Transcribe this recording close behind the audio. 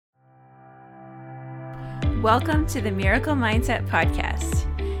Welcome to the Miracle Mindset Podcast.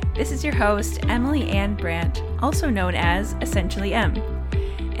 This is your host, Emily Ann Brandt, also known as Essentially M.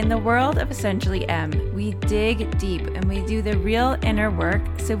 In the world of Essentially M, we dig deep and we do the real inner work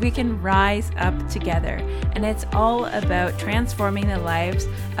so we can rise up together. And it's all about transforming the lives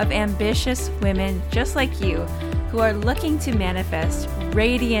of ambitious women just like you who are looking to manifest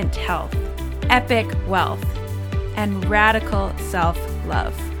radiant health, epic wealth, and radical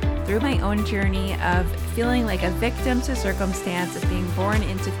self-love. Through my own journey of feeling like a victim to circumstance, of being born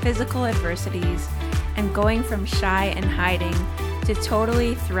into physical adversities, and going from shy and hiding to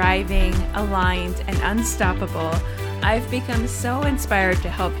totally thriving, aligned, and unstoppable, I've become so inspired to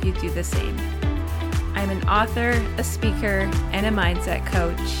help you do the same. I'm an author, a speaker, and a mindset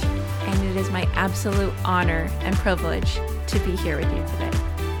coach, and it is my absolute honor and privilege to be here with you today.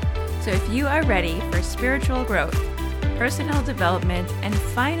 So if you are ready for spiritual growth, personal development, and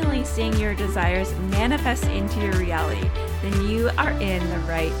finally seeing your desires manifest into your reality, then you are in the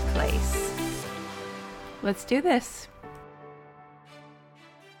right place. Let's do this.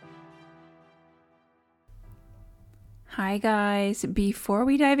 Hi guys, before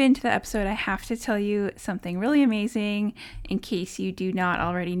we dive into the episode, I have to tell you something really amazing in case you do not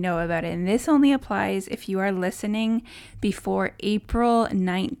already know about it. And this only applies if you are listening before April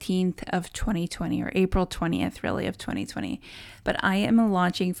 19th of 2020 or April 20th really of 2020. But I am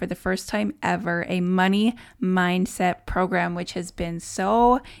launching for the first time ever a money mindset program, which has been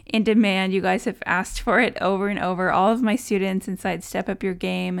so in demand. You guys have asked for it over and over. All of my students inside Step Up Your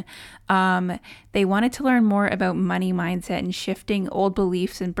Game, they wanted to learn more about money mindset and shifting old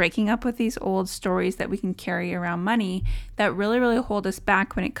beliefs and breaking up with these old stories that we can carry around money that really hold us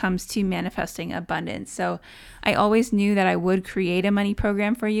back when it comes to manifesting abundance. So I always knew that I would create a money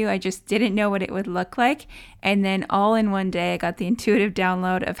program for you. I just didn't know what it would look like. And then all in one day, I got the intuitive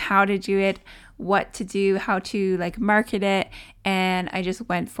download of how to do it, what to do, how to market it. And I just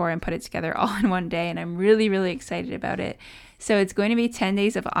went for and put it together all in one day. And I'm really excited about it. So it's going to be 10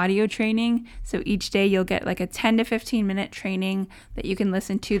 days of audio training. So each day you'll get a 10 to 15 minute training that you can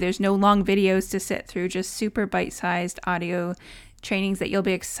listen to. There's no long videos to sit through, just super bite-sized audio trainings that you'll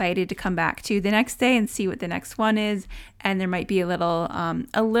be excited to come back to the next day and see what the next one is. And there might be a little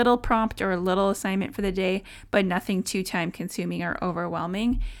prompt or a little assignment for the day, but nothing too time consuming or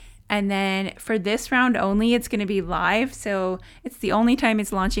overwhelming. And then for this round only, it's going to be live. So it's the only time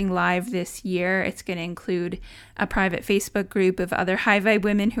it's launching live this year. It's going to include a private Facebook group of other high vibe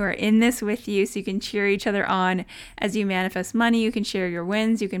women who are in this with you. So you can cheer each other on as you manifest money. You can share your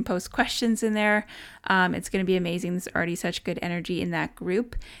wins. You can post questions in there. It's going to be amazing. There's already such good energy in that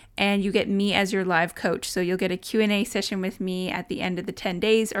group. And you get me as your live coach. So you'll get a Q&A session with me at the end of the 10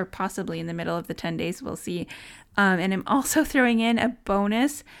 days or possibly in the middle of the 10 days. We'll see. And I'm also throwing in a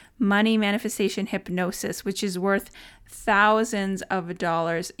bonus money manifestation hypnosis, which is worth thousands of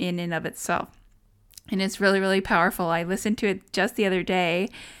dollars in and of itself. And it's really powerful. I listened to it just the other day,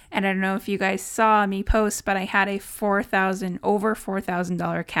 and I don't know if you guys saw me post, but I had a over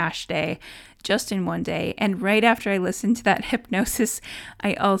 $4,000 cash day just in one day. And right after I listened to that hypnosis,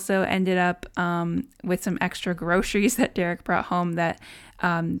 I also ended up with some extra groceries that Derek brought home that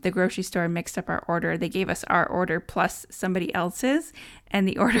the grocery store mixed up our order. They gave us our order plus somebody else's, and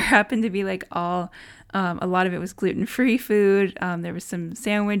the order happened to be a lot of it was gluten-free food. There was some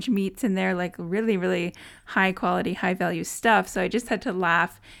sandwich meats in there, really high quality, high value stuff. So I just had to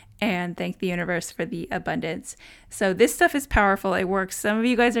laugh and thank the universe for the abundance. So this stuff is powerful. It works. Some of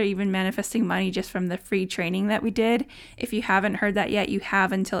you guys are even manifesting money just from the free training that we did. If you haven't heard that yet, you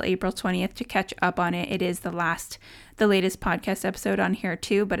have until April 20th to catch up on it. It is the latest podcast episode on here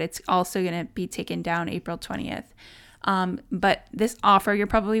too, but it's also going to be taken down April 20th. But this offer, you're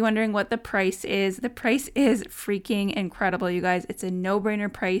probably wondering what the price is. The price is freaking incredible, you guys. It's a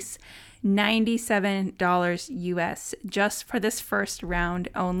no-brainer price. $97 US just for this first round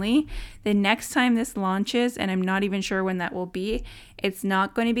only. The next time this launches, and I'm not even sure when that will be, it's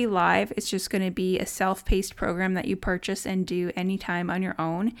not going to be live. It's just going to be a self-paced program that you purchase and do anytime on your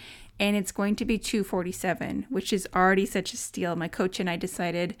own. And it's going to be $247, which is already such a steal. My coach and I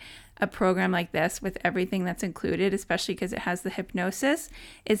decided a program like this with everything that's included, especially because it has the hypnosis,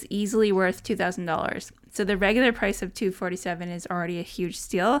 is easily worth $2,000. So the regular price of $247 is already a huge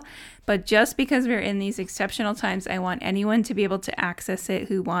steal. But just because we're in these exceptional times, I want anyone to be able to access it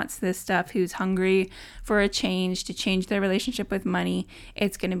who wants this stuff, who's hungry for a change, to change their relationship with money.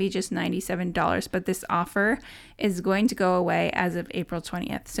 It's going to be just $97. But this offer is going to go away as of April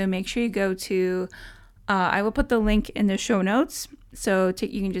 20th. So make sure you go to I will put the link in the show notes. So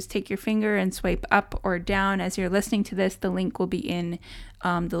you can just take your finger and swipe up or down as you're listening to this. The link will be in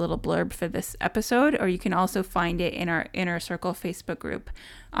the little blurb for this episode, or you can also find it in our Inner Circle Facebook group,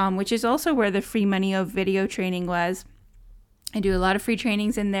 which is also where the Free Money of video training was. I do a lot of free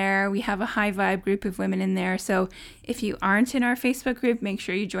trainings in there. We have a high vibe group of women in there. So if you aren't in our Facebook group, make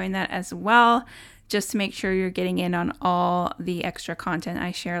sure you join that as well, just to make sure you're getting in on all the extra content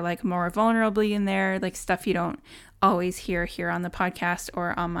I share, like more vulnerably in there, like stuff you don't always hear here on the podcast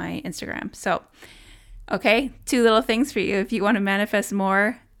or on my Instagram. So, okay, 2 little things for you. If you want to manifest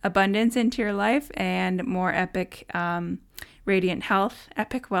more abundance into your life and more epic, radiant health,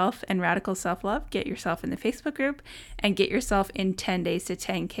 epic wealth, and radical self-love, get yourself in the Facebook group and get yourself in 10 days to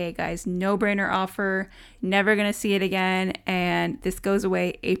 10K, guys. No-brainer offer. Never going to see it again. And this goes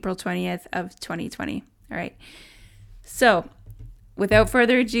away April 20th of 2020. All right. So without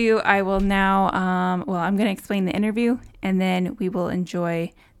further ado, I will now, I'm going to explain the interview, and then we will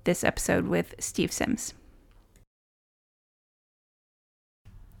enjoy this episode with Steve Sims.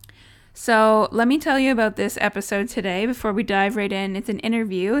 So let me tell you about this episode today before we dive right in. It's an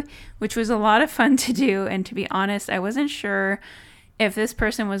interview, which was a lot of fun to do. And to be honest, I wasn't sure if this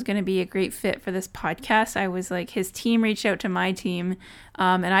person was going to be a great fit for this podcast. I was like, his team reached out to my team,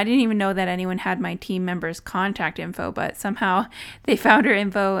 and I didn't even know that anyone had my team members' contact info, but somehow they found her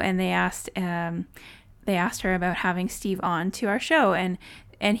info and they asked her about having Steve on to our show.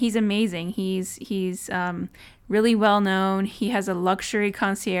 And he's amazing. He's really well known. He has a luxury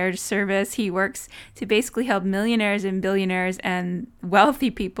concierge service. He works to basically help millionaires and billionaires and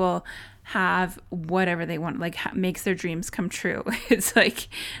wealthy people have whatever they want, like makes their dreams come true. It's like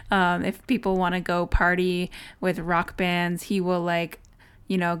if people want to go party with rock bands, he will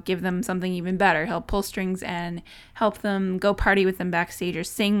give them something even better. He'll pull strings and help them go party with them backstage or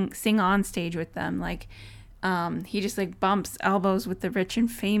sing on stage with them. He just bumps elbows with the rich and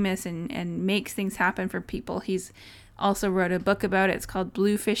famous and makes things happen for people. He's also wrote a book about it. It's called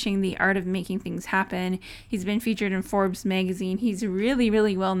Blue Fishing, The Art of Making Things Happen. He's been featured in Forbes magazine. He's really,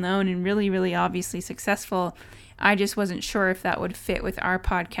 really well known and really, really obviously successful. I just wasn't sure if that would fit with our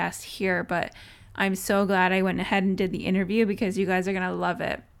podcast here, but I'm so glad I went ahead and did the interview because you guys are going to love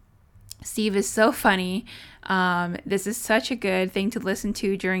it. Steve is so funny. This is such a good thing to listen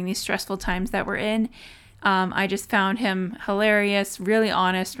to during these stressful times that we're in. I just found him hilarious, really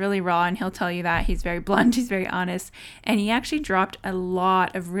honest, really raw, and he'll tell you that. He's very blunt, he's very honest, and he actually dropped a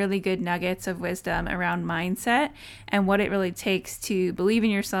lot of really good nuggets of wisdom around mindset and what it really takes to believe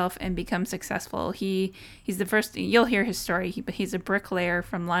in yourself and become successful. He's the first, you'll hear his story, he's a bricklayer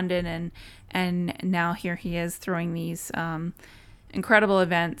from London, and now here he is throwing these incredible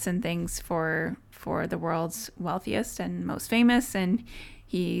events and things for the world's wealthiest and most famous, and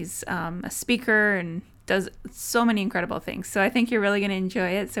he's a speaker and does so many incredible things. So I think you're really going to enjoy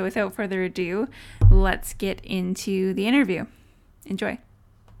it. So without further ado, let's get into the interview. Enjoy.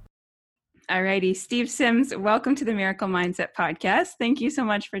 Alrighty, Steve Sims, welcome to the Miracle Mindset Podcast. Thank you so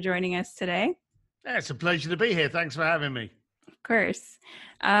much for joining us today. Yeah, it's a pleasure to be here. Thanks for having me. Of course.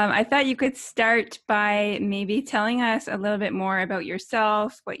 I thought you could start by maybe telling us a little bit more about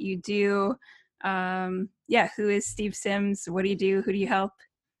yourself, what you do. Who is Steve Sims? What do you do? Who do you help?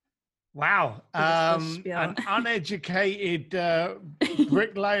 Wow. An uneducated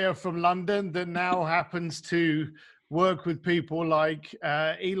bricklayer from London that now happens to work with people like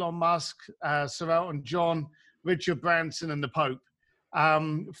Elon Musk, Sir Elton John, Richard Branson, and the Pope.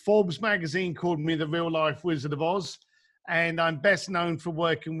 Forbes magazine called me the real life Wizard of Oz, and I'm best known for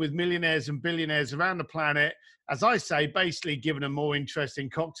working with millionaires and billionaires around the planet, as I say, basically giving them more interesting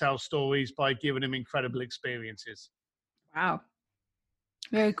cocktail stories by giving them incredible experiences. Wow.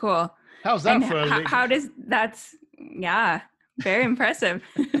 Very cool. How's that for very impressive.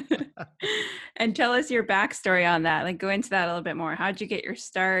 And tell us your backstory on that. Go into that a little bit more. How'd you get your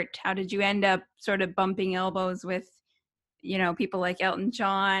start? How did you end up sort of bumping elbows with, people like Elton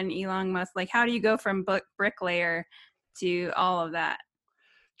John, Elon Musk? How do you go from bricklayer to all of that?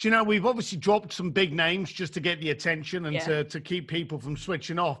 Do you know, we've obviously dropped some big names just to get the attention and to keep people from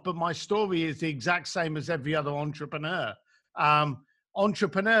switching off. But my story is the exact same as every other entrepreneur.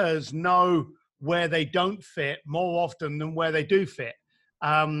 Entrepreneurs know where they don't fit more often than where they do fit.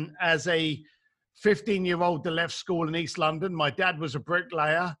 As a 15-year-old that left school in East London, my dad was a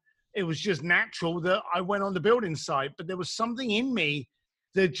bricklayer. It was just natural that I went on the building site, but there was something in me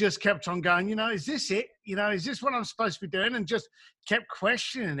that just kept on going, is this it? Is this what I'm supposed to be doing? And just kept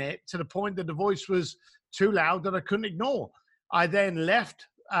questioning it to the point that the voice was too loud that I couldn't ignore. I then left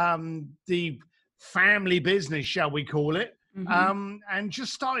the family business, shall we call it, and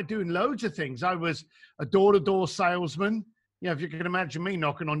just started doing loads of things. I was a door-to-door salesman. You know, if you can imagine me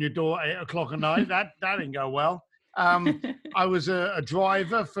knocking on your door at 8 o'clock at night, that didn't go well. I was a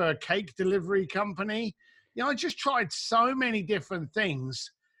driver for a cake delivery company. You know, I just tried so many different things,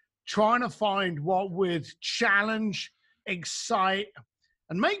 trying to find what would challenge, excite,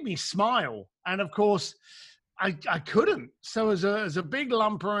 and make me smile. And of course, I couldn't. So as a big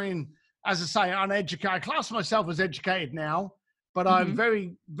lumper in, as I say, uneducated, I class myself as educated now, but I'm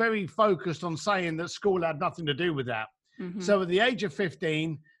very, very focused on saying that school had nothing to do with that. So at the age of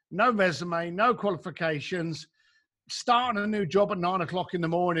 15, no resume, no qualifications, starting a new job at 9 o'clock in the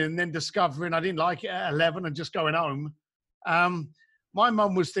morning and then discovering I didn't like it at 11 and just going home. My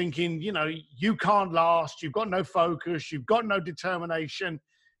mum was thinking, you know, you can't last. You've got no focus. You've got no determination.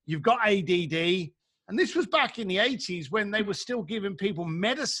 You've got ADD. And this was back in the 80s when they were still giving people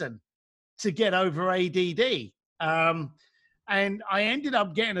medicine to get over ADD. And I ended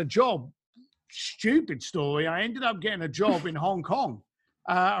up getting a job. Stupid story. I ended up getting a job in Hong Kong.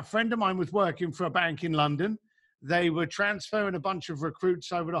 A friend of mine was working for a bank in London. They were transferring a bunch of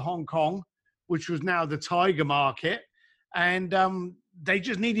recruits over to Hong Kong, which was now the tiger market. And they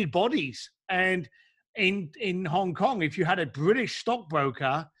just needed bodies. And in Hong Kong, if you had a British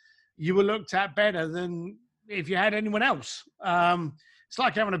stockbroker, you were looked at better than if you had anyone else. It's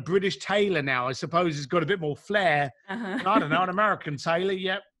like having a British tailor now. I suppose it's got a bit more flair. I don't know, an American tailor,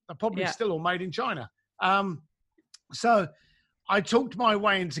 yep. They're probably still all made in China. So I talked my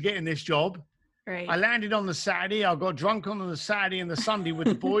way into getting this job. Right. I landed on the Saturday. I got drunk on the Saturday and the Sunday with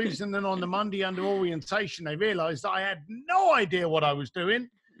the boys. And then on the Monday under orientation, they realized that I had no idea what I was doing.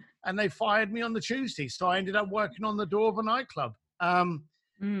 And they fired me on the Tuesday. So I ended up working on the door of a nightclub.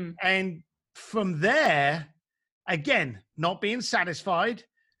 And from there, again, not being satisfied,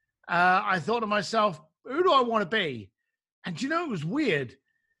 I thought to myself, who do I want to be? And you know, it was weird.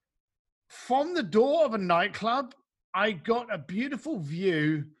 From the door of a nightclub, I got a beautiful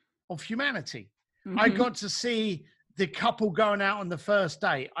view of humanity. I got to see the couple going out on the first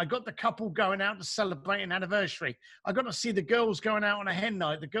date. I got the couple going out to celebrate an anniversary. I got to see the girls going out on a hen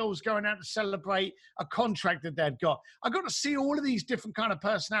night, the girls going out to celebrate a contract that they'd got. I got to see all of these different kind of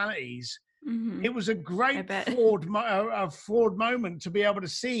personalities. It was a great fraud moment to be able to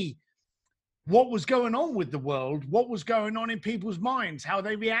see what was going on with the world, what was going on in people's minds, how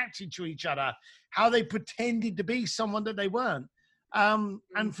they reacted to each other, how they pretended to be someone that they weren't.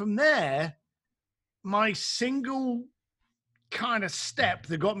 And from there, my single kind of step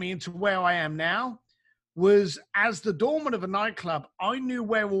that got me into where I am now was, as the doorman of a nightclub, I knew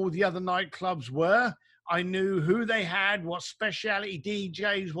where all the other nightclubs were. I knew who they had, what specialty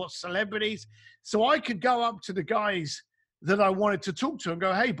DJs, what celebrities. So I could go up to the guys that I wanted to talk to and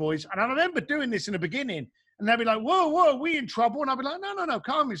go, hey, boys. And I remember doing this in the beginning. And they'd be like, whoa, we in trouble? And I'd be like, no,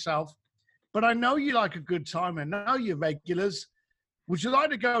 calm yourself. But I know you like a good time. I know you're regulars. Would you like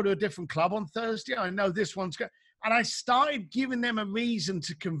to go to a different club on Thursday? I know this one's good. And I started giving them a reason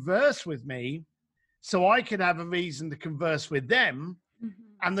to converse with me so I could have a reason to converse with them.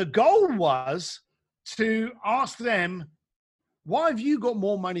 And the goal was to ask them, why have you got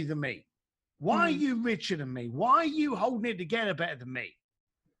more money than me? Why are you richer than me? Why are you holding it together better than me?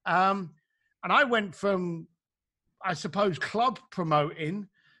 And I went from, I suppose, club promoting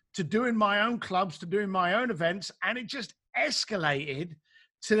to doing my own clubs, to doing my own events. And it just escalated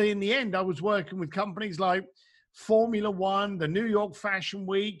to, in the end, I was working with companies like Formula One, the New York Fashion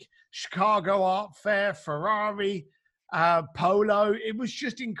Week, Chicago Art Fair, Ferrari, Polo. It was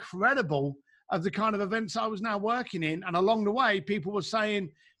just incredible of the kind of events I was now working in. And along the way, people were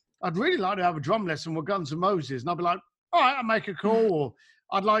saying, I'd really like to have a drum lesson with Guns N' Moses. And I'd be like, all right, I'll make a call. Or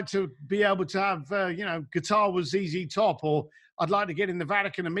I'd like to be able to have, guitar with ZZ Top. Or I'd like to get in the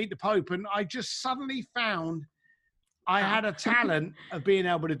Vatican and meet the Pope. And I just suddenly found I had a talent of being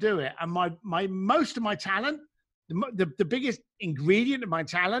able to do it. And my most of my talent, the biggest ingredient of my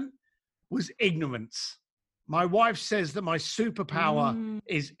talent was ignorance. My wife says that my superpower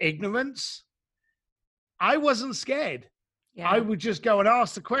is ignorance. I wasn't scared. Yeah. I would just go and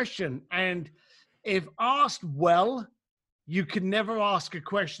ask the question. And if asked well, you can never ask a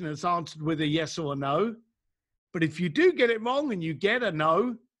question that's answered with a yes or a no. But if you do get it wrong and you get a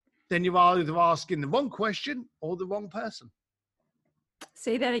no, then you're either asking the wrong question or the wrong person.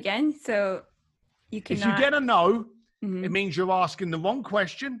 Say that again. So you cannot... If you get a no, it means you're asking the wrong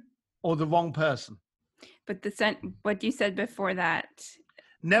question or the wrong person. But what you said before that...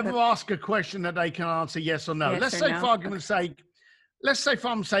 Never ask a question that they can answer yes or no. Let's say, for argument's sake,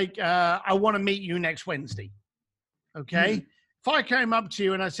 I want to meet you next Wednesday. Okay? if I came up to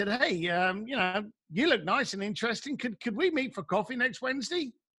you and I said, hey, you look nice and interesting. Could we meet for coffee next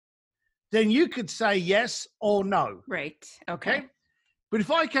Wednesday? Then you could say yes or no. Right. Okay. But if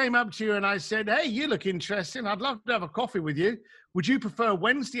I came up to you and I said, hey, you look interesting, I'd love to have a coffee with you. Would you prefer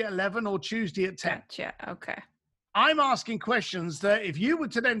Wednesday at 11 or Tuesday at 10? Gotcha. Okay. I'm asking questions that if you were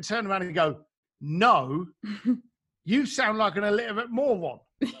to then turn around and go, no, you sound like an illiterate moron.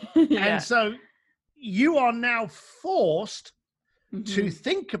 Yeah. And so you are now forced to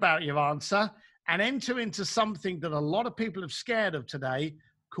think about your answer and enter into something that a lot of people are scared of today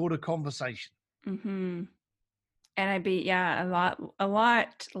called a conversation. Mm-hmm. And I'd be, a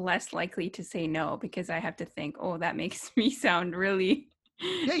lot less likely to say no, because I have to think, oh, that makes me sound really,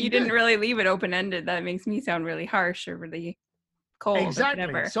 you didn't really leave it open-ended. That makes me sound really harsh or really cold. Exactly. Or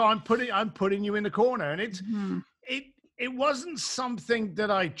whatever. So I'm putting you in the corner, and it wasn't something that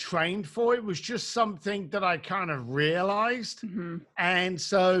I trained for. It was just something that I kind of realized. And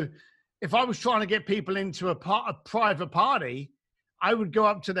so if I was trying to get people into a private party, I would go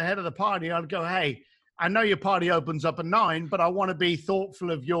up to the head of the party. I'd go, hey, I know your party opens up at 9, but I want to be thoughtful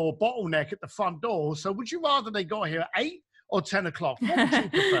of your bottleneck at the front door. So would you rather they got here at 8 or 10 o'clock? What would you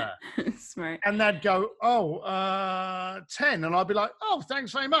prefer? Smart. And they'd go, 10. And I'd be like, oh,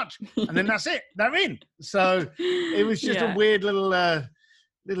 thanks very much. And then that's it. They're in. So it was just a weird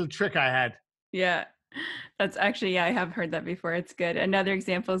little trick I had. Yeah. That's actually, I have heard that before. It's good. Another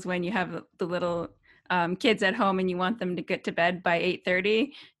example is when you have the little kids at home and you want them to get to bed by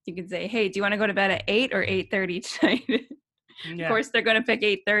 8:30. You can say, hey, do you want to go to bed at 8 or 8:30 tonight? Of course, they're going to pick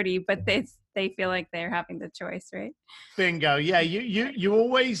 8:30, but they feel like they're having the choice, right? Bingo. Yeah, you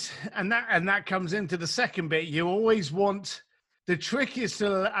always, and that comes into the second bit. You always want, the trick is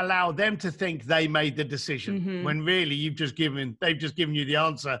to allow them to think they made the decision when really they've just given you the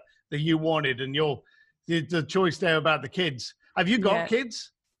answer that you wanted, and the choice there about the kids. Have you got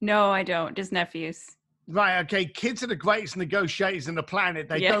kids? No, I don't. Just nephews. Right. Okay. Kids are the greatest negotiators on the planet.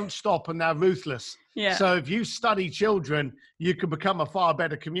 They don't stop, and they're ruthless. Yeah. So if you study children, you can become a far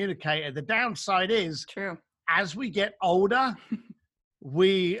better communicator. The downside is, as we get older,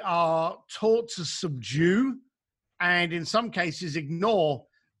 we are taught to subdue and in some cases ignore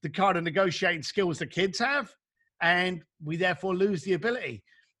the kind of negotiating skills the kids have. And we therefore lose the ability.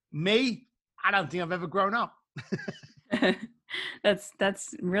 Me, I don't think I've ever grown up.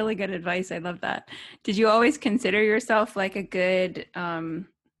 That's really good advice. I love that. Did you always consider yourself like a good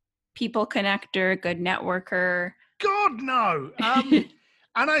people connector, good networker? God, no. And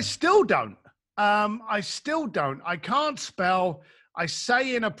I still don't. I can't spell. I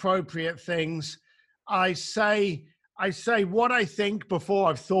say inappropriate things. I say what I think before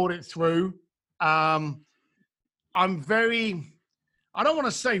I've thought it through. I'm very, I don't want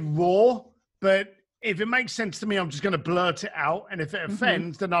to say raw, but if it makes sense to me, I'm just going to blurt it out. And if it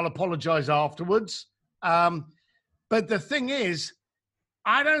offends, then I'll apologize afterwards. But the thing is,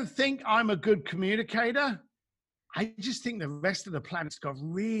 I don't think I'm a good communicator. I just think the rest of the planet's got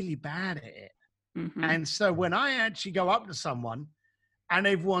really bad at it. And so when I actually go up to someone and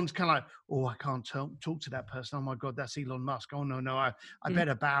everyone's kind of like, oh, I can't talk to that person. Oh my God, that's Elon Musk. Oh no, I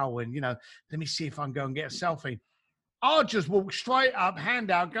better bow and, let me see if I can go and get a selfie. I'll just walk straight up, hand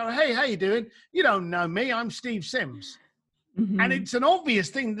out, go, hey, how you doing? You don't know me. I'm Steve Sims. And it's an obvious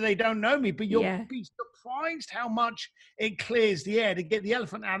thing that they don't know me, but you'll be surprised how much it clears the air to get the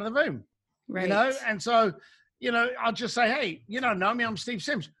elephant out of the room. Right. And so, I'll just say, hey, you don't know me. I'm Steve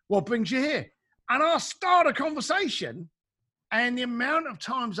Sims. What brings you here? And I'll start a conversation. And the amount of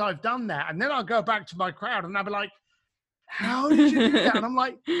times I've done that, and then I'll go back to my crowd and I'll be like, how did you do that? And I'm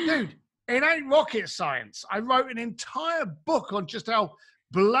like, dude, it ain't rocket science. I wrote an entire book on just how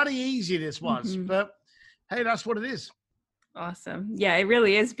bloody easy this was. But hey, that's what it is. Awesome. Yeah, it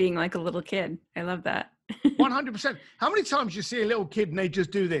really is being like a little kid. I love that. 100%. How many times you see a little kid and they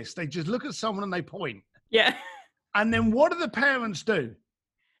just do this? They just look at someone and they point. Yeah. And then what do the parents do?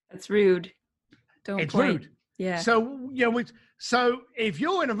 That's rude. It's point. Rude. Yeah. So, so if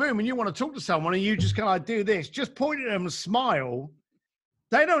you're in a room and you want to talk to someone and you just kind of do this, just point at them and smile,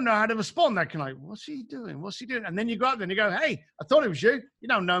 they don't know how to respond. They're kind of like, what's he doing? What's he doing? And then you go up there and you go, hey, I thought it was you. You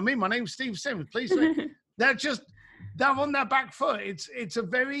don't know me. My name's Steve Sims. Please. They're on their back foot. It's a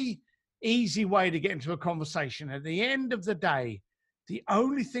very easy way to get into a conversation. At the end of the day, the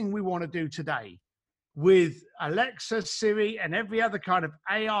only thing we want to do today with Alexa, Siri, and every other kind of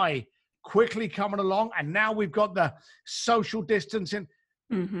AI quickly coming along, and now we've got the social distancing.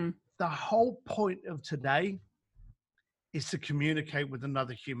 The whole point of today is to communicate with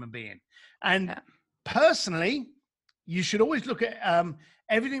another human being. And personally, you should always look at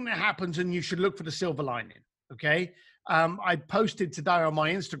everything that happens and you should look for the silver lining. Okay. I posted today on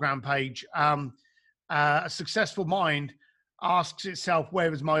my Instagram page, a successful mind asks itself,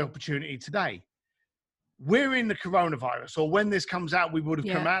 where is my opportunity today? We're in the coronavirus, or when this comes out, we would have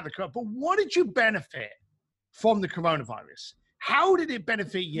come out of the coronavirus. But what did you benefit from the coronavirus? How did it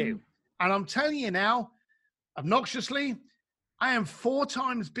benefit you? And I'm telling you now, obnoxiously, I am 4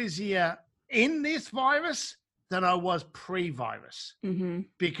 times busier in this virus than I was pre-virus,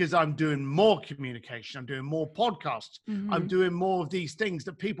 because I'm doing more communication. I'm doing more podcasts. I'm doing more of these things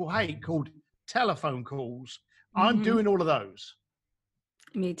that people hate called telephone calls. I'm doing all of those.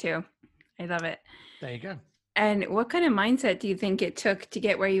 Me too. I love it. There you go. And what kind of mindset do you think it took to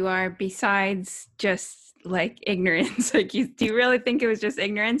get where you are besides just like ignorance? Like, do you really think it was just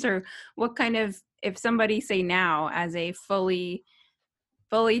ignorance, or what kind of, if somebody say now as a fully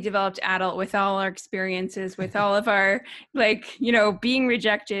developed adult with all our experiences, with all of our, like, you know, being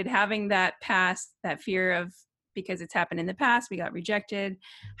rejected, having that past, that fear of, because it's happened in the past, we got rejected.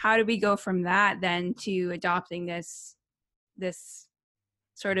 How do we go from that then to adopting this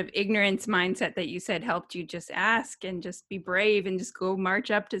sort of ignorance mindset that you said helped you just ask and just be brave and just go march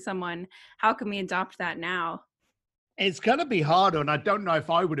up to someone? How can we adopt that now? It's going to be harder, and I don't know if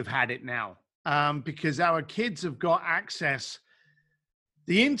I would have had it now, because our kids have got access.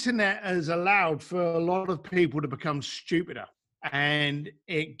 The internet has allowed for a lot of people to become stupider, and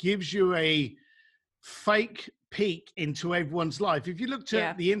it gives you a fake peek into everyone's life. If you looked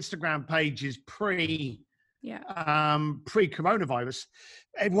at the Instagram pages pre-coronavirus,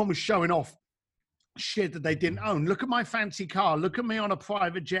 everyone was showing off shit that they didn't own. Look at my fancy car. Look at me on a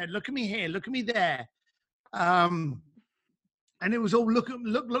private jet. Look at me here. Look at me there. And it was all look.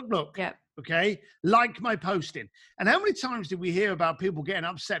 Yep. Okay. Like my posting. And how many times did we hear about people getting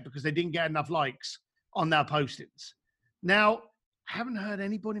upset because they didn't get enough likes on their postings? Now, I haven't heard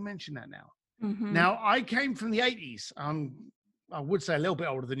anybody mention that now. Now, I came from the 80s. I would say a little bit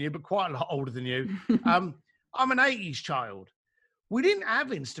older than you, but quite a lot older than you. I'm an 80s child. We didn't have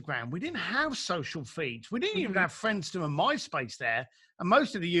Instagram. We didn't have social feeds. We didn't even have Friendster and MySpace there. And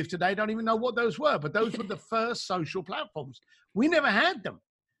most of the youth today don't even know what those were, but those were the first social platforms. We never had them.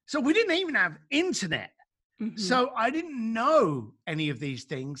 So we didn't even have internet. So I didn't know any of these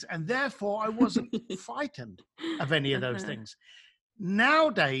things, and therefore I wasn't frightened of any of those things.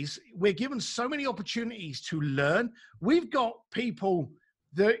 Nowadays, we're given so many opportunities to learn. We've got people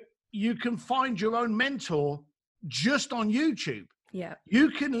that you can find your own mentor just on YouTube. Yeah. You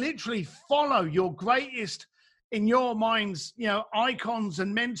can literally follow your greatest, in your minds, you know, icons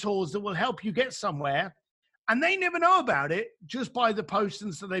and mentors that will help you get somewhere. And they never know about it just by the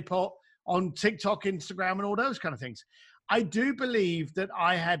postings that they put on TikTok, Instagram, and all those kind of things. I do believe that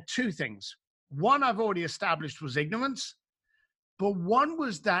I had 2 things. One I've already established was ignorance. But one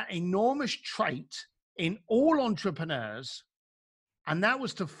was that enormous trait in all entrepreneurs, and that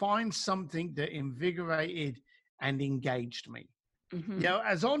was to find something that invigorated and engaged me. You know,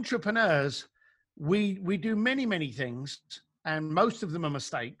 as entrepreneurs, we do many things, and most of them are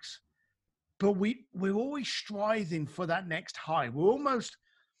mistakes, but we're always striving for that next high. We're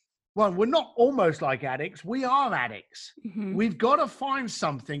not almost like addicts. We are addicts. We've got to find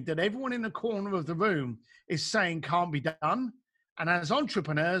something that everyone in the corner of the room is saying can't be done. And as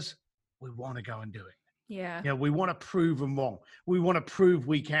entrepreneurs, we want to go and do it. Yeah. You know, we want to prove them wrong. We want to prove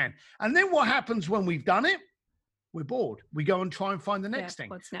we can. And then what happens when we've done it? We're bored. We go and try and find the next thing.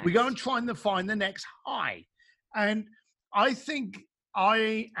 What's next? We go and try and find the next high. And I think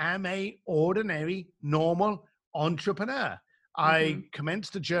I am a ordinary, normal entrepreneur. I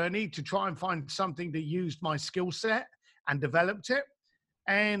commenced a journey to try and find something that used my skill set and developed it.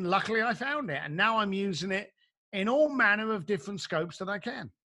 And luckily I found it. And now I'm using it in all manner of different scopes that I can.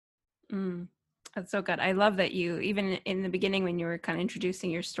 That's so good. I love that you, even in the beginning when you were kind of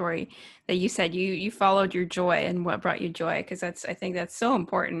introducing your story, that you said you followed your joy and what brought you joy, because I think that's so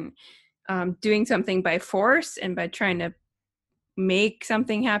important. Doing something by force and by trying to make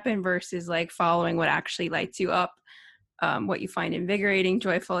something happen versus like following what actually lights you up, what you find invigorating,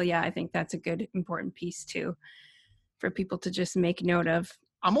 joyful. Yeah, I think that's a good, important piece too for people to just make note of.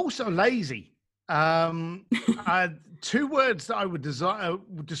 I'm also lazy. 2 words that I would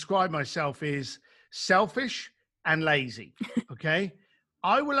describe myself is selfish and lazy. Okay.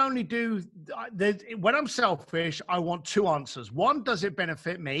 I will only do when I'm selfish. I want 2 answers. 1, does it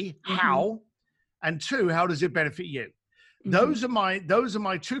benefit me? How? And 2, how does it benefit you? Those are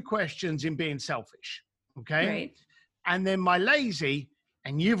my 2 questions in being selfish. Okay. Right. And then my lazy,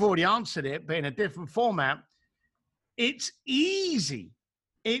 and you've already answered it, but in a different format. It's easy.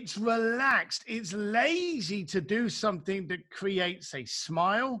 It's relaxed. It's lazy to do something that creates a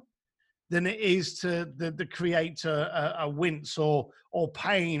smile, than it is to create a wince or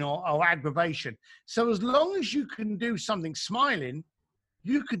pain or aggravation. So as long as you can do something smiling,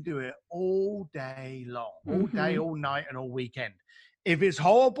 you could do it all day long, all day, all night, and all weekend. If it's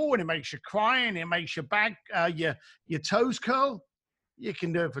horrible and it makes you cry and it makes your back, your toes curl, you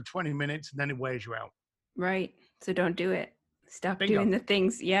can do it for 20 minutes and then it wears you out. Right. So don't do it. Stop doing the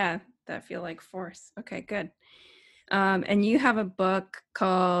things, that feel like force. Okay, good. And you have a book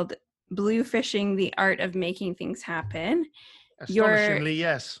called Bluefishing: The Art of Making Things Happen. Astonishingly,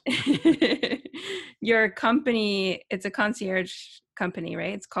 yes. Your company, it's a concierge company,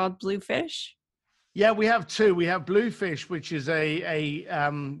 right? It's called Bluefish. Yeah, we have two. We have Bluefish, which is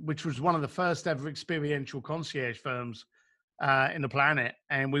which was one of the first ever experiential concierge firms in the planet,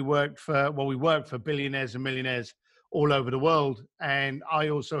 and we work for billionaires and millionaires all over the world. And I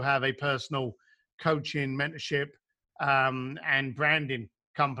also have a personal coaching, mentorship, and branding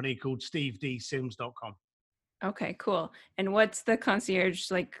company called stevedsims.com. Okay, cool. And what's the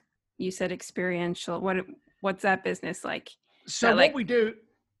concierge, like you said, experiential? What's that business like? So what we do,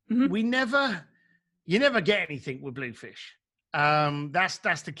 you never get anything with Bluefish.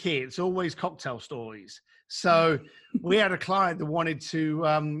 That's the key. It's always cocktail stories. So we had a client that wanted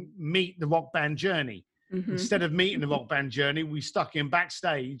to meet the rock band Journey. Instead of meeting the rock band Journey, we stuck him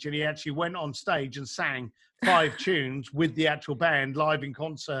backstage, and he actually went on stage and sang 5 tunes with the actual band live in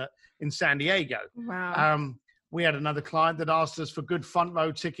concert in San Diego. Wow. We had another client that asked us for good front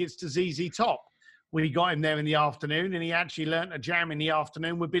row tickets to ZZ Top. We got him there in the afternoon, and he actually learnt a jam in the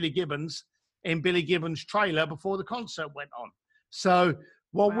afternoon with Billy Gibbons in Billy Gibbons' trailer before the concert went on. So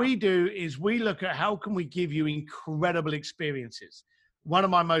what we do is we look at how can we give you incredible experiences. One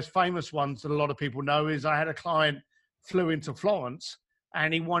of my most famous ones that a lot of people know is I had a client flew into Florence,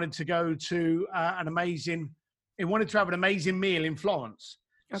 and he wanted to go to have an amazing meal in Florence.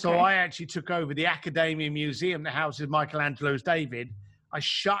 Okay. So I actually took over the Accademia Museum that houses Michelangelo's David. I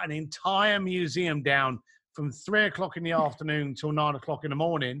shut an entire museum down from 3 o'clock in the afternoon till 9 o'clock in the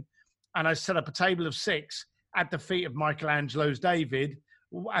morning. And I set up a table of 6 at the feet of Michelangelo's David.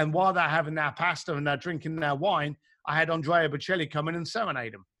 And while they're having their pasta and they're drinking their wine, I had Andrea Bocelli come in and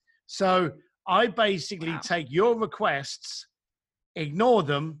serenade them. So I basically take your requests, ignore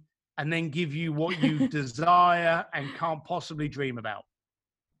them, and then give you what you desire and can't possibly dream about.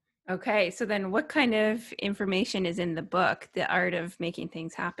 Okay, so then what kind of information is in the book, The Art of Making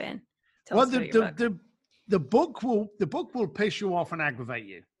Things Happen? The book will piss you off and aggravate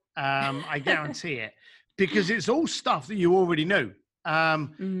you. I guarantee it, because it's all stuff that you already knew.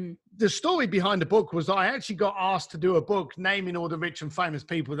 The story behind the book was I actually got asked to do a book naming all the rich and famous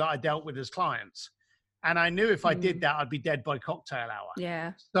people that I dealt with as clients. And I knew if I did that, I'd be dead by cocktail hour.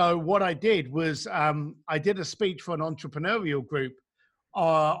 Yeah. So what I did was I did a speech for an entrepreneurial group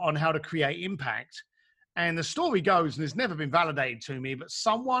on how to create impact. And the story goes, and it's never been validated to me, but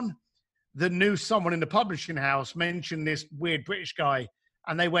someone that knew someone in the publishing house mentioned this weird British guy,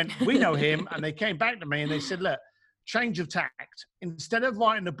 and they went, we know him. And they came back to me and they said, look, change of tact. Instead of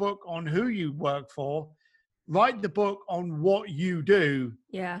writing a book on who you work for, write the book on what you do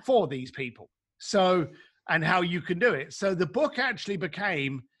for these people. So, and how you can do it. So the book actually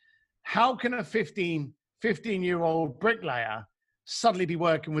became, how can a 15-year-old bricklayer suddenly be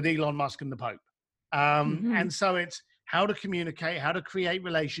working with Elon Musk and the Pope? And so it's how to communicate, how to create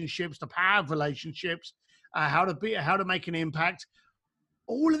relationships, the power of relationships, how to make an impact,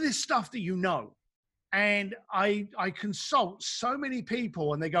 all of this stuff that you know. And I consult so many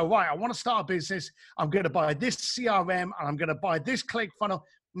people, and they go, right, I want to start a business. I'm going to buy this CRM and I'm going to buy this ClickFunnels.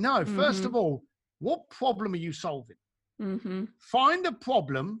 No, first of all, what problem are you solving? Find a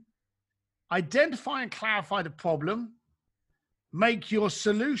problem, identify and clarify the problem, make your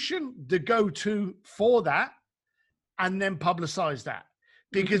solution the go-to for that, and then publicize that.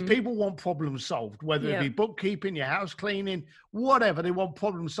 Because people want problems solved, whether it be bookkeeping, your house cleaning, whatever, they want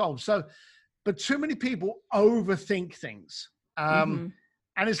problems solved. So, but too many people overthink things. And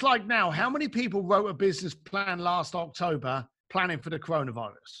it's like now, how many people wrote a business plan last October planning for the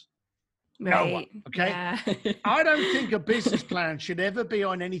coronavirus? Right. No one, okay? Yeah. I don't think a business plan should ever be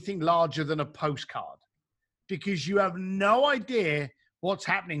on anything larger than a postcard, because you have no idea what's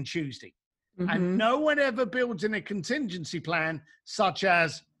happening Tuesday. And no one ever builds in a contingency plan such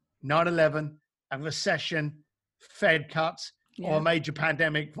as 9/11, a recession, Fed cuts, or a major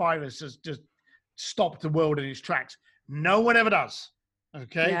pandemic virus has just stopped the world in its tracks. No one ever does.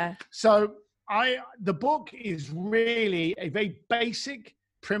 Okay. Yeah. So the book is really a very basic,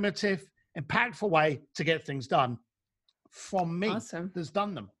 primitive, impactful way to get things done from me that's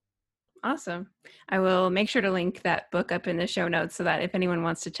done them. Awesome. I will make sure to link that book up in the show notes so that if anyone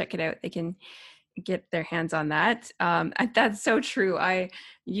wants to check it out, they can get their hands on that. That's so true. I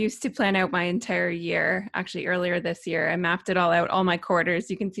used to plan out my entire year. Actually, earlier this year, I mapped it all out, all my quarters.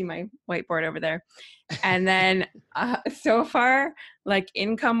 You can see my whiteboard over there. And then so far, like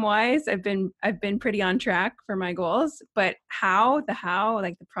income wise, I've been pretty on track for my goals. But the how,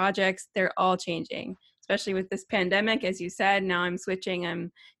 like the projects, they're all changing. Especially with this pandemic, as you said, now I'm switching.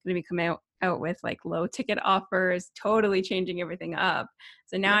 I'm going to be coming out with like low ticket offers, totally changing everything up.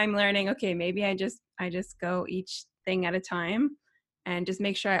 So now I'm learning, okay, maybe I just go each thing at a time and just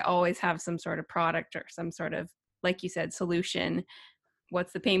make sure I always have some sort of product or some sort of, like you said, solution.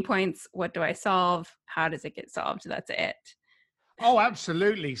 What's the pain points? What do I solve? How does it get solved? That's it. Oh,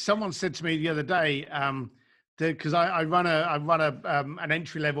 absolutely. Someone said to me the other day, because I run an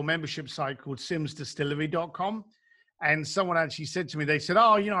entry-level membership site called simsdistillery.com. And someone actually said to me, they said,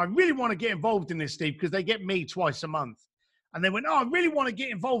 oh, I really want to get involved in this, Steve, because they get me twice a month. And they went, oh, I really want to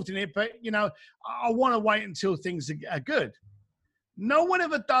get involved in it, but, I want to wait until things are good. No one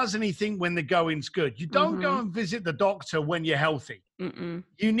ever does anything when the going's good. You don't go and visit the doctor when you're healthy.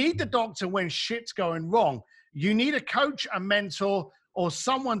 You need the doctor when shit's going wrong. You need a coach, a mentor, or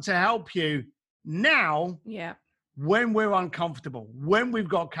someone to help you now. Yeah. When we're uncomfortable, when we've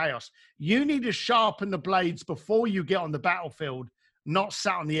got chaos. You need to sharpen the blades before you get on the battlefield, not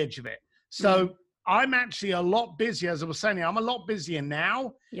sat on the edge of it. So I'm actually a lot busier, as I was saying, I'm a lot busier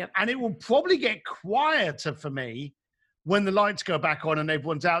now. Yep. And it will probably get quieter for me when the lights go back on and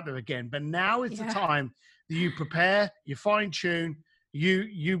everyone's out there again. But now is the time that you prepare, you fine tune,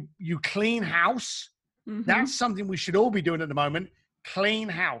 you clean house. That's something we should all be doing at the moment. Clean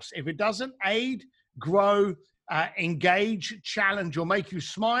house. If it doesn't aid, grow, engage, challenge, or make you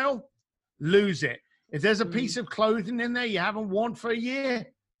smile, lose it. If there's a piece of clothing in there you haven't worn for a year,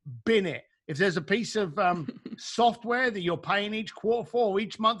 bin it. If there's a piece of software that you're paying each quarter for, or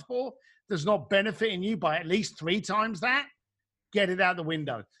each month for, that's not benefiting you by at least 3 times that, get it out the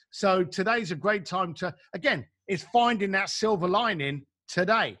window. So today's a great time to, again, it's finding that silver lining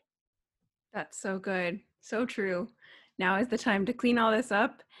today. That's so good. So true. Now is the time to clean all this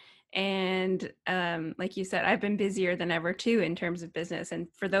up. And like you said, I've been busier than ever too in terms of business. And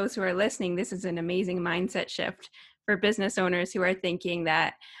for those who are listening, this is an amazing mindset shift for business owners who are thinking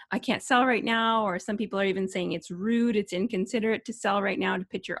that I can't sell right now, or some people are even saying it's rude, it's inconsiderate to sell right now, to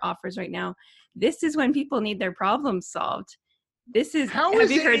pitch your offers right now. This is when people need their problems solved. This is, how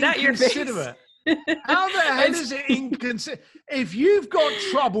have you heard that your face? How the hell is it inconsiderate? If you've got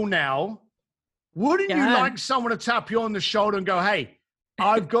trouble now, wouldn't you like someone to tap you on the shoulder and go, hey,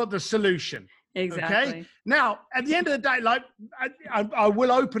 I've got the solution. Exactly. Okay. Now, at the end of the day, like I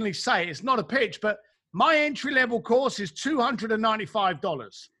will openly say, it's not a pitch, but my entry-level course is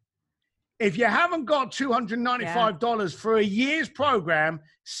 $295. If you haven't got $295 for a year's program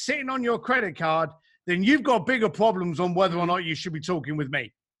sitting on your credit card, then you've got bigger problems on whether or not you should be talking with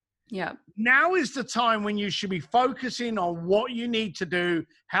me. Yeah. Now is the time when you should be focusing on what you need to do,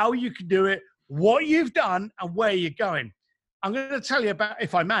 how you can do it, what you've done, and where you're going. I'm going to tell you about,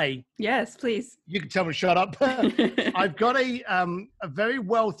 if I may. Yes, please. You can tell me to shut up. I've got a very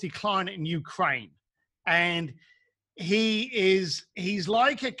wealthy client in Ukraine, and he's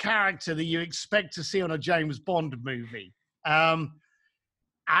like a character that you expect to see on a James Bond movie. I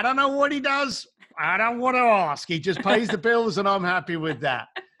don't know what he does. I don't want to ask. He just pays the bills, and I'm happy with that.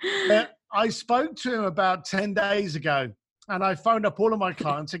 But I spoke to him about 10 days ago, and I phoned up all of my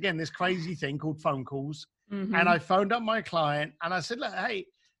clients. Again, this crazy thing called phone calls. And I phoned up my client and I said, look, hey,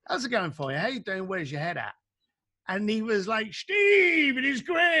 how's it going for you? How you doing? Where's your head at? And he was like, Steve, it is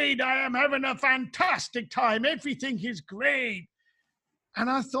great. I am having a fantastic time. Everything is great. And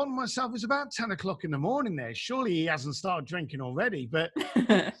I thought to myself, it's about 10 o'clock in the morning there. Surely he hasn't started drinking already, but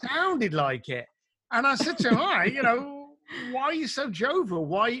it sounded like it. And I said to him, all right, why are you so jovial?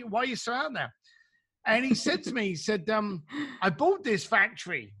 Why are you so out there? And he said to me, he said, I bought this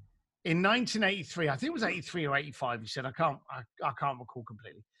factory in 1983, I think it was 83 or 85. He said, I can't recall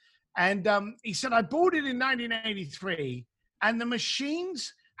completely. And he said, I bought it in 1983 and the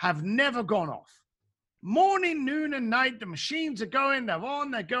machines have never gone off. Morning, noon and night, the machines are going, they're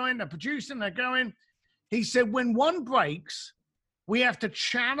on, they're going, they're producing, they're going. He said, when one breaks, we have to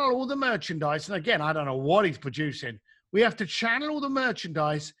channel all the merchandise. And again, I don't know what he's producing. We have to channel all the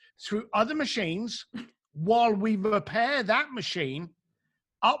merchandise through other machines while we repair that machine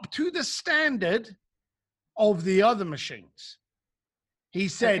up to the standard of the other machines. He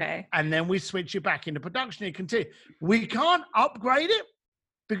said, and then we switch it back into production. It continue. We can't upgrade it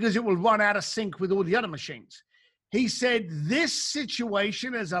because it will run out of sync with all the other machines. He said, this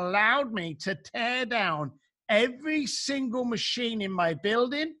situation has allowed me to tear down every single machine in my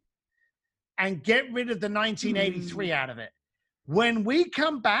building and get rid of the 1983 out of it. When we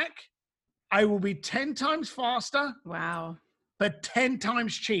come back, I will be 10 times faster. Wow. But 10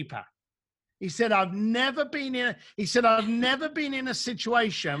 times cheaper. He said, I've never been in a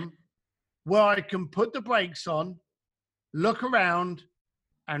situation where I can put the brakes on, look around,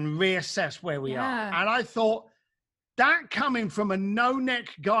 and reassess where we are. And I thought, that coming from a no-neck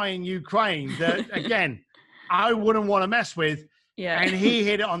guy in Ukraine that, again, I wouldn't want to mess with, and he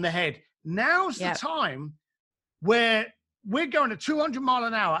hit it on the head. Now's the time where we're going at 200 miles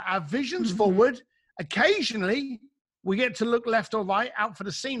an hour. Our vision's forward. Occasionally, we get to look left or right out for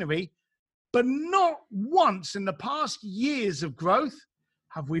the scenery, but not once in the past years of growth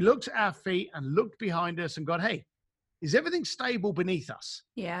have we looked at our feet and looked behind us and gone, hey, is everything stable beneath us?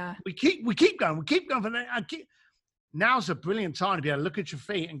 Yeah. We keep going. For that. Now's a brilliant time to be able to look at your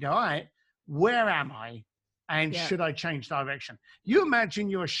feet and go, all right, where am I? And should I change direction? You imagine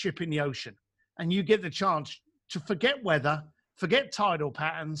you're a ship in the ocean and you get the chance to forget weather, forget tidal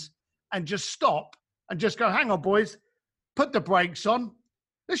patterns, and just stop and just go, hang on, boys, put the brakes on.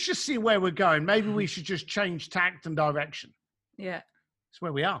 Let's just see where we're going. Maybe we should just change tact and direction. Yeah. It's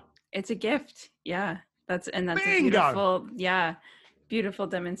where we are. It's a gift. Yeah. That's Bingo. A beautiful, beautiful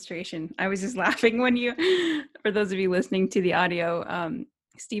demonstration. I was just laughing when for those of you listening to the audio,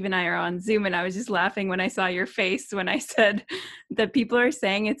 Steve and I are on Zoom, and I was just laughing when I saw your face when I said that people are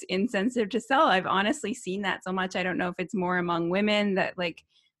saying it's insensitive to sell. I've honestly seen that so much. I don't know if it's more among women that, like,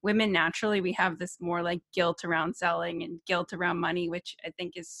 women naturally, we have this more like guilt around selling and guilt around money, which I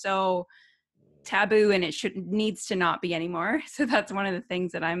think is so taboo, and it needs to not be anymore. So that's one of the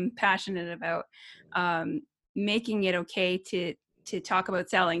things that I'm passionate about, making it okay to talk about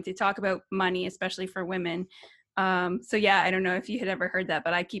selling, to talk about money, especially for women. So yeah, I don't know if you had ever heard that,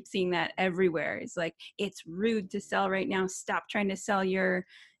 but I keep seeing that everywhere. It's like, it's rude to sell right now. Stop trying to sell your,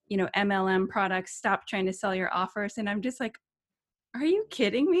 MLM products. Stop trying to sell your offers. And I'm just like, are you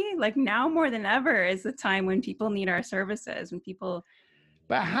kidding me? Like, now more than ever is the time when people need our services, when people.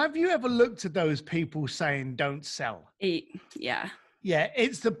 But have you ever looked at those people saying don't sell? Yeah. Yeah,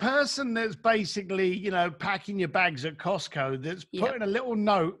 it's the person that's basically, packing your bags at Costco that's putting a little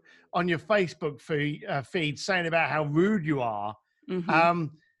note on your Facebook feed saying about how rude you are.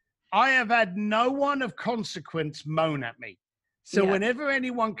 I have had no one of consequence moan at me. So whenever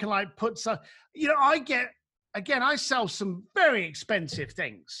anyone can put some, I sell some very expensive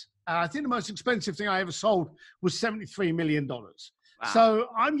things. I think the most expensive thing I ever sold was $73 million. Wow. So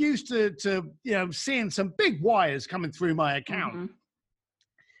I'm used to seeing some big wires coming through my account.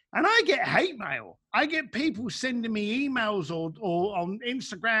 And I get hate mail. I get people sending me emails or on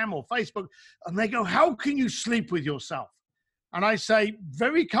Instagram or Facebook, and they go, how can you sleep with yourself? And I say,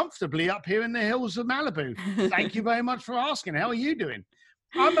 very comfortably up here in the hills of Malibu. Thank you very much for asking. How are you doing?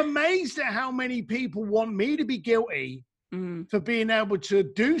 I'm amazed at how many people want me to be guilty for being able to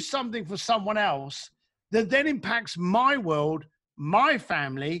do something for someone else that then impacts my world, my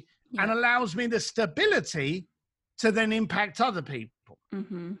family, and allows me the stability to then impact other people.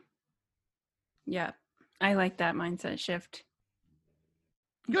 Yeah, I like that mindset shift.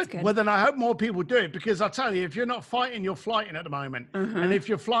 Good. Well, then I hope more people do it, because I'll tell you, if you're not fighting, you're flighting at the moment. And if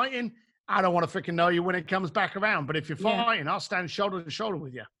you're flighting, I don't want to freaking know you when it comes back around. But if you're fighting, I'll stand shoulder to shoulder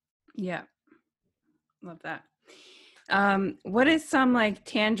with you. Yeah. Love that. What is some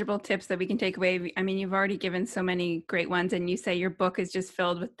tangible tips that we can take away? I mean, you've already given so many great ones, and you say your book is just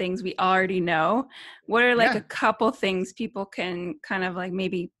filled with things we already know. What are a couple things people can kind of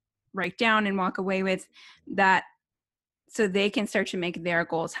maybe write down and walk away with, that so they can start to make their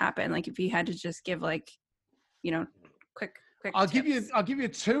goals happen? Like, if you had to just give quick I'll tips. give you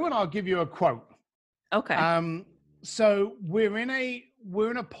two, and I'll give you a quote. Okay. So we're in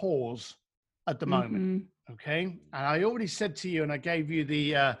a pause at the moment. Okay. And I already said to you, and I gave you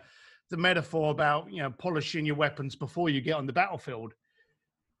the metaphor about, polishing your weapons before you get on the battlefield.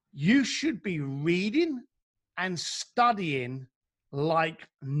 You should be reading and studying like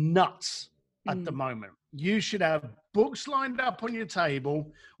nuts at the moment. You should have books lined up on your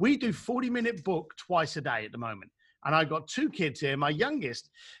table. We do 40-minute book twice a day at the moment. And I've got two kids here. My youngest,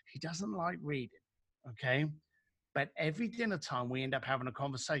 he doesn't like reading. Okay. But every dinner time, we end up having a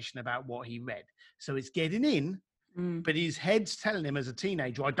conversation about what he read. So it's getting in, but his head's telling him as a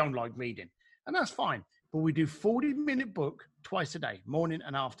teenager, I don't like reading. And that's fine. But we do 40-minute book twice a day, morning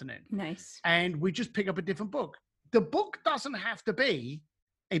and afternoon. Nice. And we just pick up a different book. The book doesn't have to be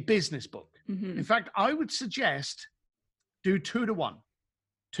a business book. In fact, I would suggest do 2 to 1.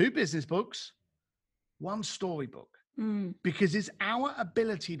 2 business books, one storybook. Because it's our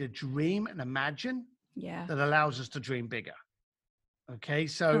ability to dream and imagine that allows us to dream bigger. Okay,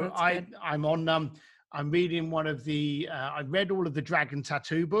 so I'm reading one of the, I read all of the Dragon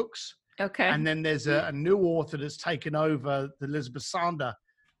Tattoo books. Okay. And then there's a new author that's taken over the Elizabeth Sander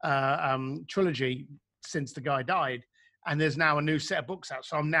trilogy since the guy died. And there's now a new set of books out.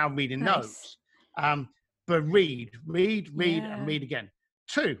 So I'm now reading those. But read, and read again.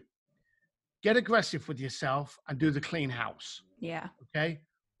 2, get aggressive with yourself and do the clean house. Yeah. Okay.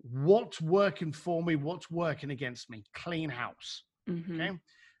 What's working for me? What's working against me? Clean house. Okay.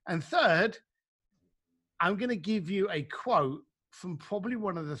 And 3rd, I'm going to give you a quote from probably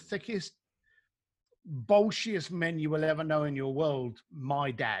one of the thickest, bullshiest men you will ever know in your world,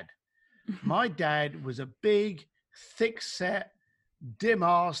 my dad. My dad was a big, thick-set,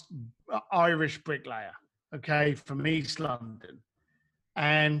 dim-assed Irish bricklayer, okay, from East London.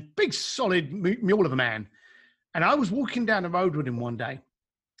 And big, solid mule of a man. And I was walking down the road with him one day.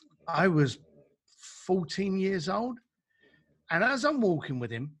 I was 14 years old. And as I'm walking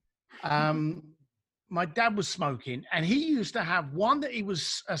with him, my dad was smoking, and he used to have one that he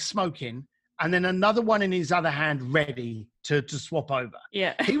was smoking and then another one in his other hand ready to swap over.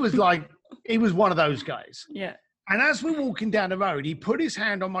 Yeah. He was one of those guys. Yeah. And as we're walking down the road, he put his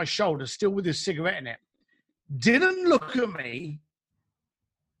hand on my shoulder, still with his cigarette in it, didn't look at me,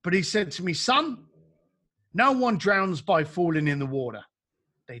 but he said to me, son, no one drowns by falling in the water.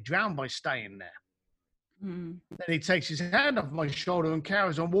 They drown by staying there. Then he takes his hand off my shoulder and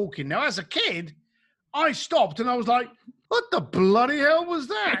carries on walking. Now, as a kid, I stopped and I was like, what the bloody hell was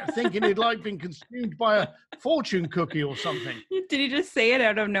that? Thinking he'd been consumed by a fortune cookie or something. Did he just say it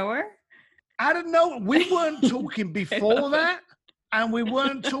out of nowhere? I don't know. We weren't talking before that, and we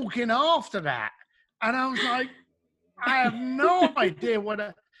weren't talking after that. And I was like, I have no idea what.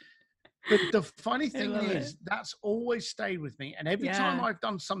 But the funny thing is, that's always stayed with me. And every time I've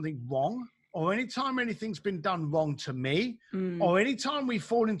done something wrong, or anytime anything's been done wrong to me, or anytime we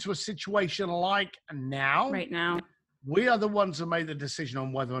fall into a situation like right now, we are the ones that made the decision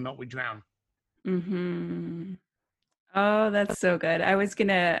on whether or not we drown. Oh, that's so good. I was going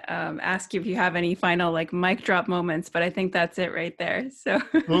to ask you if you have any final mic drop moments, but I think that's it right there. So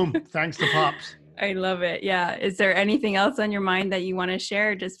boom. Thanks to Pops. I love it. Yeah. Is there anything else on your mind that you want to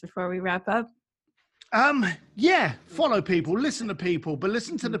share just before we wrap up? Yeah, follow people, listen to people, but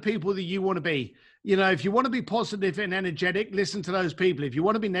listen to the people that you want to be. You know, if you want to be positive and energetic, listen to those people. If you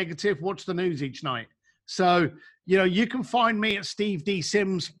want to be negative, watch the news each night. So, you know, you can find me at Steve D.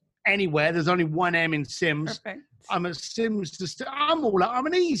 Sims anywhere. There's only one M in Sims. Perfect. I'm a Sims. I'm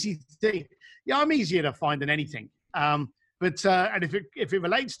an easy thing. Yeah, I'm easier to find than anything. But and if it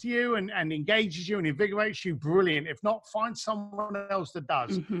relates to you and engages you and invigorates you, brilliant. If not, find someone else that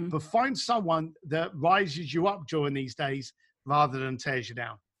does. But find someone that rises you up during these days rather than tears you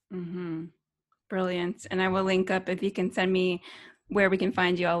down. Brilliant. And I will link up, if you can send me where we can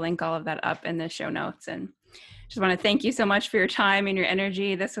find you, I'll link all of that up in the show notes. And just want to thank you so much for your time and your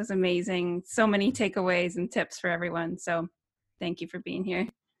energy. This was amazing. So many takeaways and tips for everyone. So thank you for being here.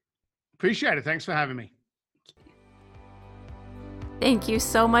 Appreciate it. Thanks for having me. Thank you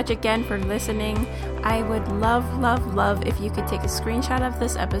so much again for listening. I would love if you could take a screenshot of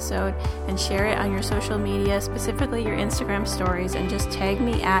this episode and share it on your social media, specifically your Instagram stories, and just tag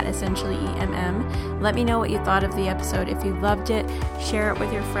me at EssentiallyEMM. Let me know what you thought of the episode. If you loved it, share it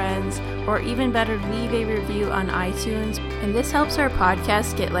with your friends, or even better, leave a review on iTunes. And this helps our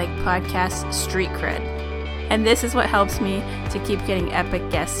podcast get podcast street cred. And this is what helps me to keep getting epic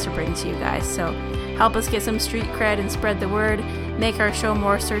guests to bring to you guys. So help us get some street cred and spread the word. Make our show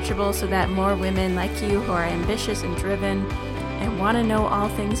more searchable so that more women like you who are ambitious and driven and want to know all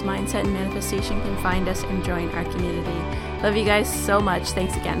things mindset and manifestation can find us and join our community. Love you guys so much.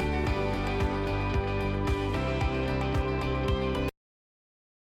 Thanks again.